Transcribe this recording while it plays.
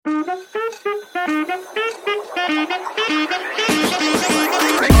Joins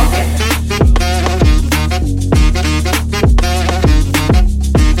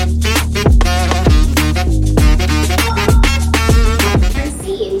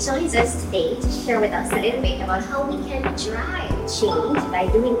us today to share with us a little bit about how we can drive change by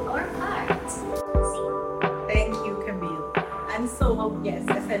doing our part. Thank you, Camille. And so, yes,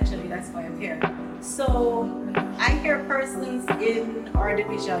 essentially that's why I'm here. So, I hear persons in our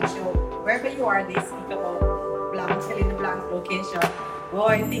division, so wherever you are, they speak about blank, filling the blank location.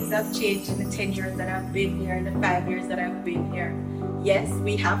 Boy, things have changed in the 10 years that I've been here, in the 5 years that I've been here. Yes,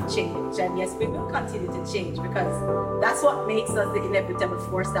 we have changed, and yes, we will continue to change because that's what makes us the inevitable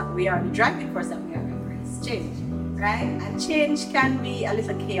force that we are, the driving force that we are, embrace change, right? And change can be a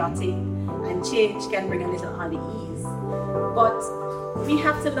little chaotic, and change can bring a little unease. But we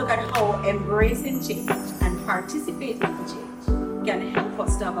have to look at how embracing change and participating in change can help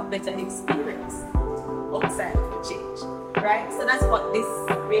us to have a better experience outside of the change, right? So that's what this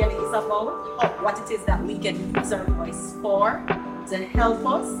really is about, what it is that we can use our voice for to help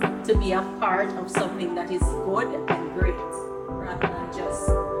us to be a part of something that is good and great, rather than just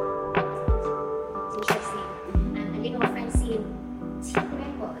interesting. And you know, Francine, team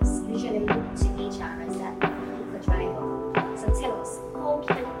members usually look to HR as that people driver. So tell us, how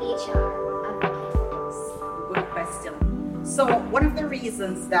can HR advocate for us? Good question. So one of the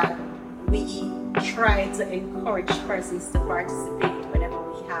reasons that we try to encourage persons to participate whenever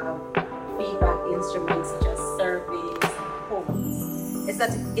we have feedback instruments such as surveys, is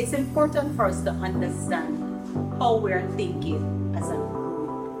that it's important for us to understand how we're thinking as a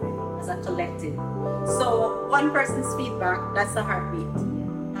group, as a collective. So one person's feedback, that's the heartbeat.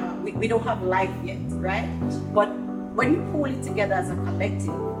 We don't have life yet, right? But when you pull it together as a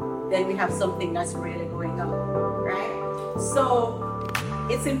collective, then we have something that's really going on, right? So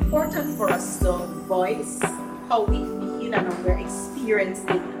it's important for us to voice how we feel and how we're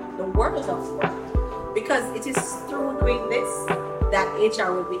experiencing the world of work, because it is through doing this that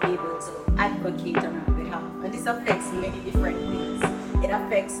HR will be able to advocate on our behalf. And this affects many different things. It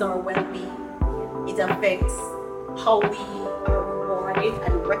affects our well-being. It affects how we are rewarded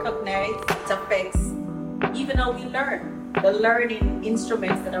and recognized. It affects even how we learn, the learning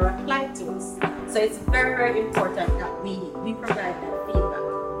instruments that are applied to us. So it's very, very important that we provide that feedback.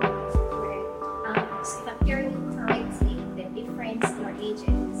 Right. So if I'm hearing you correctly, the difference in our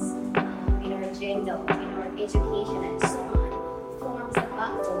ages, in our gender, in our education, and so on, forms the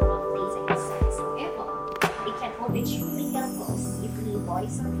backbone of data insights. However, it can only truly help us if we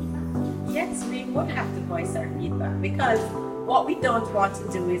voice our feedback. Yes, we would have to voice our feedback, because what we don't want to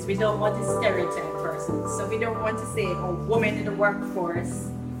do is we don't want to stereotype persons. So we don't want to say, oh, women in the workforce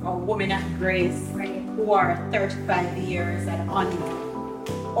or women at Grace who are 35 years and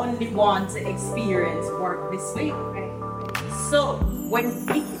only want to experience work this way. So when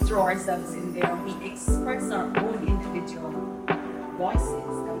we throw ourselves in there, we express our own individual voices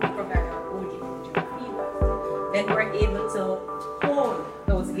and we provide our own individual feedback, then we're able to hold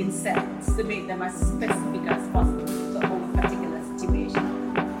those insights to make them as specific as possible to our particular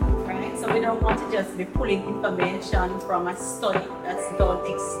situation, right? So we don't want to just be pulling information from a study that's done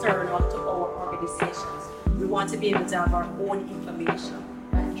external to our organizations. We want to be able to have our own information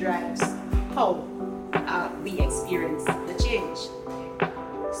that drives how we experience the change.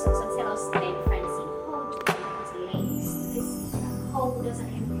 So tell us then, Francine, how do we utilize this? How does an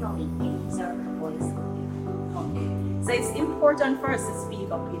employee use our voice? Okay. So it's important for us to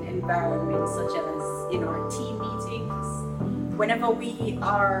speak up in environments such as in our team meetings. Whenever we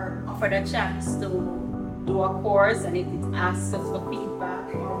are offered a chance to do a course and it asks us for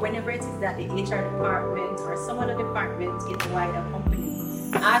feedback, or whenever it is that the HR department or some other department in the wider company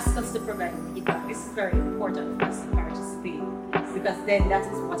asks us to provide feedback, this is very important for us to participate, because then that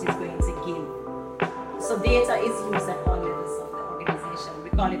is what is going to give. So data is used at all levels of the organization. We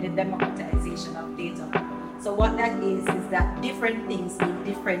call it the democratization of data. So what that is that different things need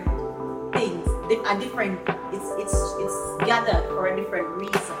different things. It's gathered for a different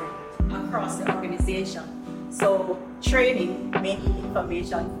reason across the organization. So training may need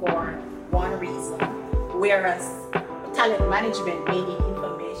information for one reason, whereas talent management may need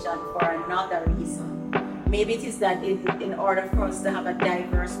information for another reason. Maybe it is that in order for us to have a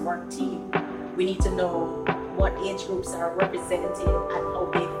diverse work team, we need to know what age groups are represented and how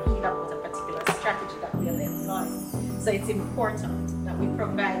they feel about a particular strategy that we are employing. So it's important that we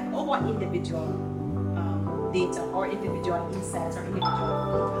provide our individual data or individual insights or individual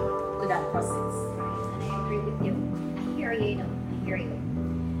feedback to that process. Right, and I agree with you. I hear you, I hear you.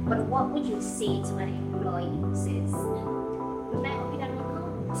 But what would you say to an employee who says, we might not be that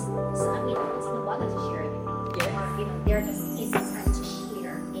account? So I mean, what's the bother to share with me? they're just hesitant to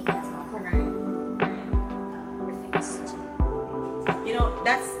share any of our reflections. You know,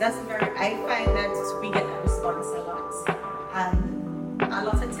 that's very. I find that we get that response a lot, and a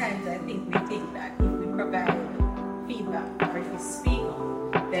lot of times I think we think that if we provide feedback or if we speak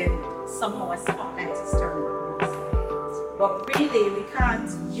up, then somehow a spotlight is turned on us. But really, we can't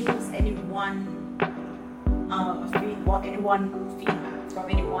use any one feedback from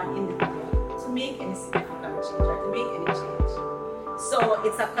any one individual to make any significant change or to make any change. So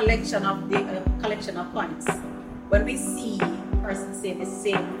it's a collection of points. When we see persons say the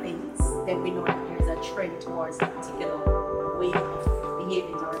same things, then we know that there's a trend towards a particular way of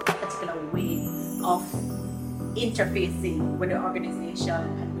behaving or a particular way of interfacing with the organization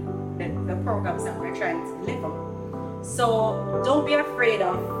and the programs that we're trying to deliver. So don't be afraid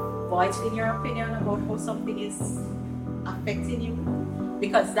of voicing your opinion about how something is affecting you,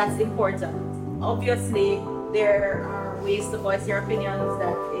 because that's important. Obviously, there are ways to voice your opinions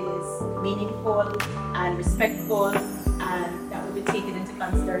that is meaningful and respectful and that will be taken into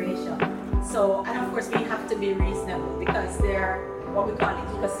consideration. So, and of course, we have to be reasonable because they're what we call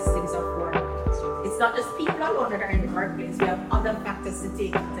ecosystems of work. It's not just people alone that are in the workplace. We have other factors to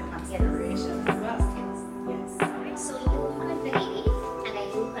take into consideration as well. Yes. Alright, so you agree, and I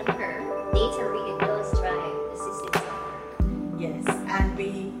do concur, data really does drive the systems of work. Yes, and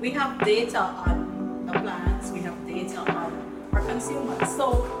we have data on the plants, we have data on our consumers. So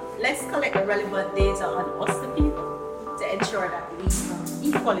let's collect the relevant data on us, the people, to ensure that we are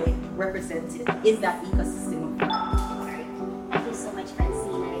equally represented in that ecosystem of work. Alright, thank you so much,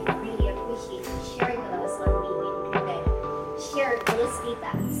 Francine. I really appreciate you sharing with us what we and share those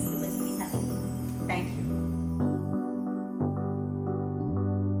feedbacks. It was really helpful. Thank you.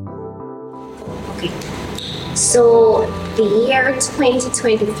 Okay. So the year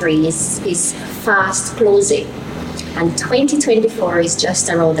 2023 is fast closing, and 2024 is just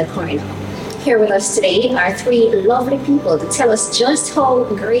around the corner. Here with us today are three lovely people to tell us just how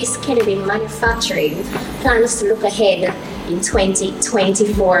Grace Kennedy Manufacturing plans to look ahead in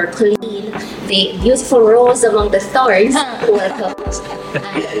 2024. Colleen, the beautiful rose among the thorns, welcome.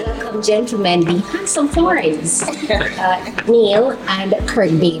 And welcome, gentlemen, the handsome thorns. Neil and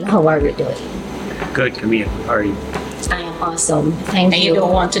Kurt Bean, how are you doing? Good, Camille. How are you? I am awesome. Thank And you. you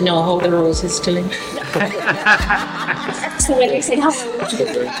don't want to know how the rose is doing? So when I said how I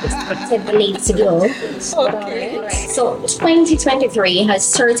said the need to go. Okay. So 2023 has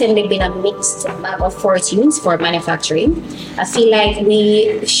certainly been a mixed bag of fortunes for manufacturing. I feel like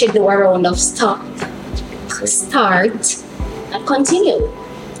we should do a round of start, and continue.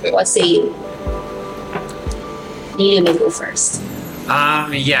 What say you? Neil, you may go first.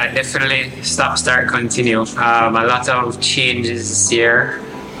 Yeah, definitely stop, start, continue. A lot of changes this year,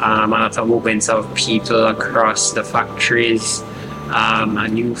 a lot of movements of people across the factories, a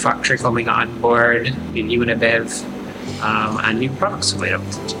new factory coming on board in Unibev, and new products coming out.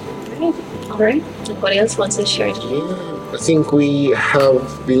 All right. Anybody else wants to share? I think we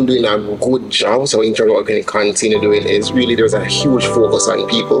have been doing a good job. So in terms of what we're going to continue doing is really there's a huge focus on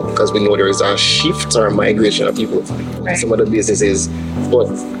people because we know there is a shift or a migration of people to some other businesses. But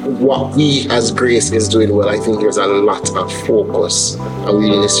what we as Grace is doing well, I think there's a lot of focus and we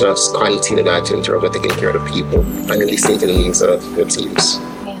need to just continue that in terms of taking care of the people and listening to the needs of the teams.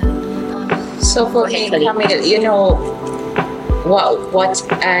 So for me, Camille, you know, what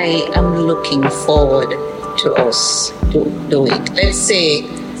I am looking forward to us doing. Let's say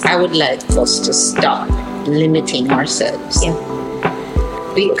I would like us to stop limiting ourselves. Yeah.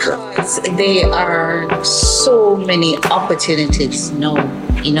 Because there are so many opportunities now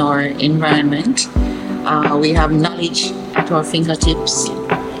in our environment. We have knowledge at our fingertips,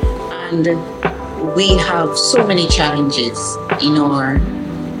 and we have so many challenges in our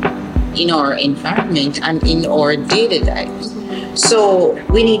environment and in our daily lives. So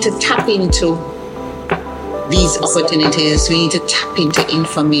we need to tap into these opportunities. We need to tap into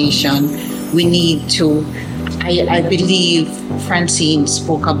information. We need to, I believe Francine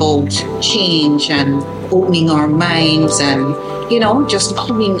spoke about change and opening our minds and, you know, just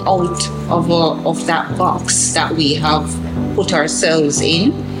coming out of that box that we have put ourselves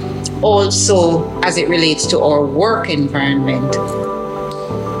in. Also, as it relates to our work environment,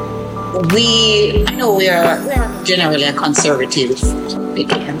 I know we are generally a conservative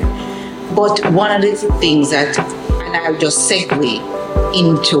people. But one of the things that, and I'll just segue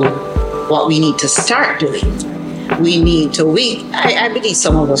into what we need to start doing. I believe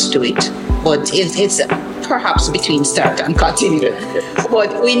some of us do it, but it's perhaps between start and continue.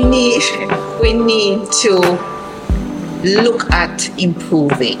 But we need to look at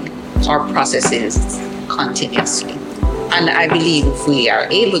improving our processes continuously. And I believe if we are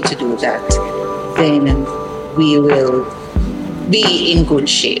able to do that, then we will be in good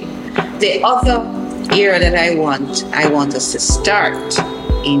shape. The other area that I want us to start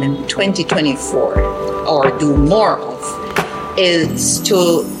in 2024 or do more of is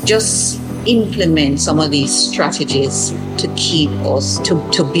to just implement some of these strategies to keep us, to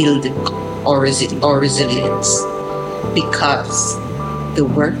build our resilience, because the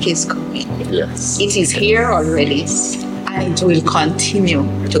work is coming. Yes. It is here already, and it will continue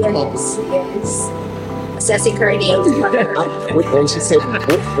to come. Yes. Assessing her name. When she said,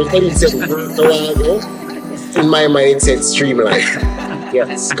 when you said work a while ago, in my mind it said streamline.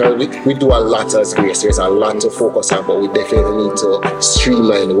 Yes, because we do a lot as Grace. There's a lot to focus on, but we definitely need to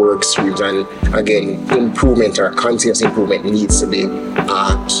streamline the work streams. And again, improvement or continuous improvement needs to be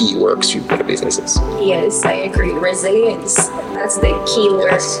a key work stream for the businesses. Yes, I agree. Resilience. That's the key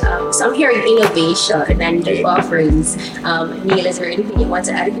word. So I'm hearing innovation and new offerings. Neil, is there anything you want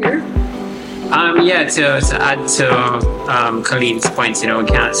to add here? Yeah, to add to Colleen's points, we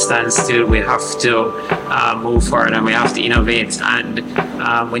can't stand still. We have to move forward and we have to innovate. And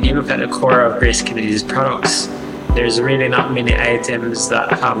when you look at the core of Grace Kennedy's products, there's really not many items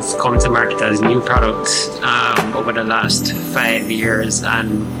that have come to market as new products over the last 5 years.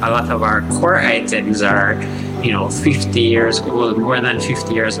 And a lot of our core items are 50 years old, more than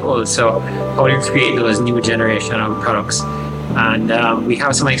 50 years old. So how do you create those new generation of products? And we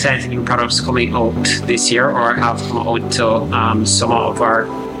have some exciting new products coming out this year or have come out to some of our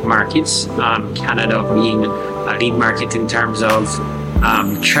markets. Canada being a lead market in terms of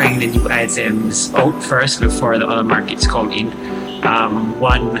trying the new items out first before the other markets come in.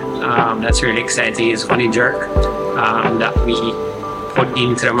 One that's really exciting is Honey Jerk that we put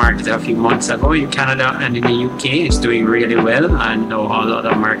into the market a few months ago in Canada and in the UK. It's doing really well, and now all the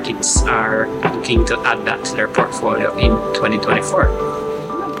other markets are looking to add that to their portfolio in 2024.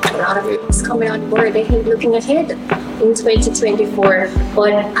 A lot of things coming on board. I think looking ahead in 2024.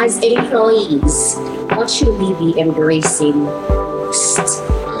 But as employees, what should we be embracing most?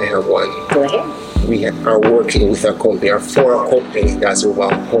 I have one. Go ahead. We are working with a company, or for a company that's over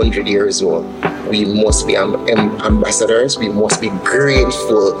 100 years old. We must be ambassadors. We must be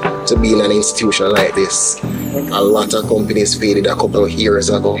grateful to be in an institution like this. A lot of companies faded a couple of years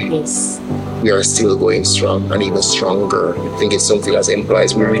ago. Yes. We are still going strong and even stronger. I think it's something as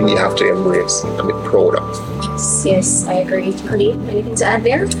employees we really have to embrace and be proud of. Yes, I agree. Colleen, anything to add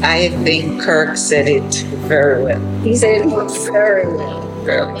there? I think Kirk said it very well. He said it very well.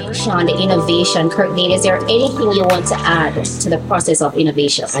 Sean, the innovation. Kirk, is there anything you want to add to the process of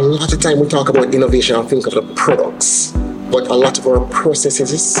innovation? A lot of time we talk about innovation and think of the products, but a lot of our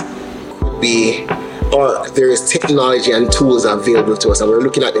processes could be, or there is technology and tools available to us, and we're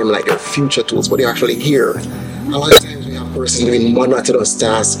looking at them like they're future tools, but they're actually here. A lot of times we have persons doing monotonous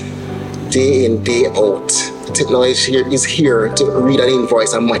tasks day in, day out. The technology is here to read an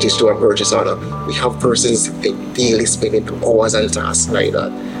invoice and match it to a purchase order. We have persons daily spending hours on tasks like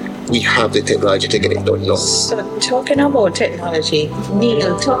that. We have the technology to get it done now. So talking about technology,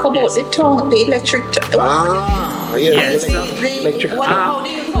 Neil, talk about the tongue, the electric tongue. Yes.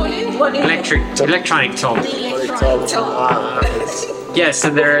 Electronic tongue. Yes, so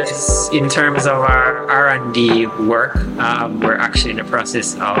there's, in terms of our R&D work, we're actually in the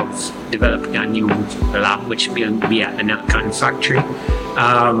process of developing a new lab which will be at the Nelcan factory.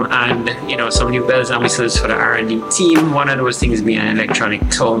 And some new bells and whistles for the R&D team. One of those things being an electronic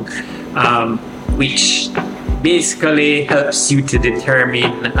tongue, which basically helps you to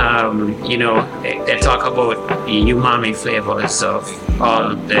determine, they talk about the umami flavors of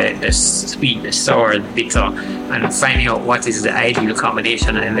all the sweet, the sour, the bitter, and finding out what is the ideal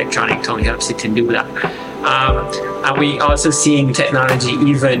combination. An electronic tongue helps you to do that. And we also seeing technology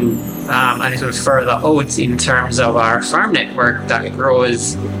even a little further out in terms of our farm network that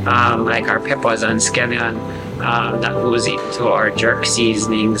grows like our peppers and scallion that goes into our jerk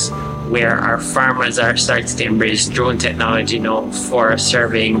seasonings, where our farmers are starting to embrace drone technology now for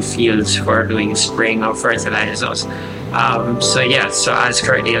surveying fields, for doing spraying of fertilizers. So as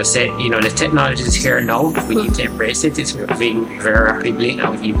Cordelia said, the technology is here now. We need to embrace it. It's moving very rapidly,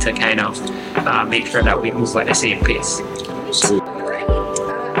 and we need to kind of make sure that we move at the same pace.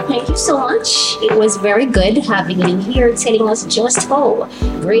 Thank you so much. It was very good having you here telling us just how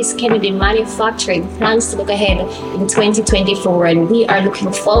Grace Kennedy Manufacturing plans to look ahead in 2024, and we are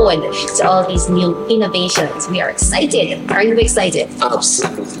looking forward to all these new innovations. We are excited. Are you excited?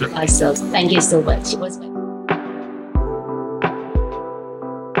 Absolutely. Awesome. Thank you so much. It was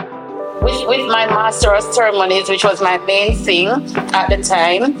with my Master of Ceremonies, which was my main thing at the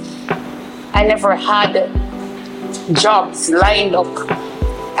time, I never had jobs lined up.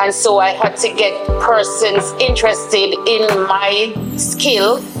 And so I had to get persons interested in my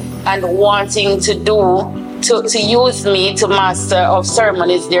skill and wanting to use me to Master of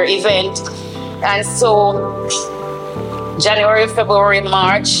Ceremonies, their event. And so January, February,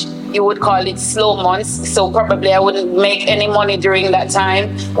 March, you would call it slow months. So probably I wouldn't make any money during that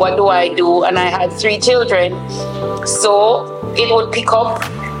time. What do? And I had 3 children. So it would pick up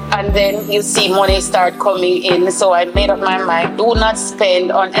and then you see money start coming in. So I made up my mind, do not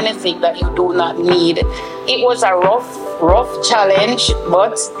spend on anything that you do not need. It was a rough challenge,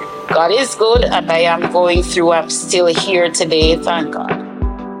 but God is good and I am going through. I'm still here today, thank God.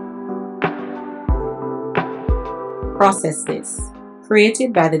 Process This,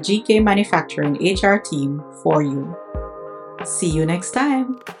 created by the GK Manufacturing HR team for you. See you next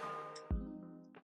time.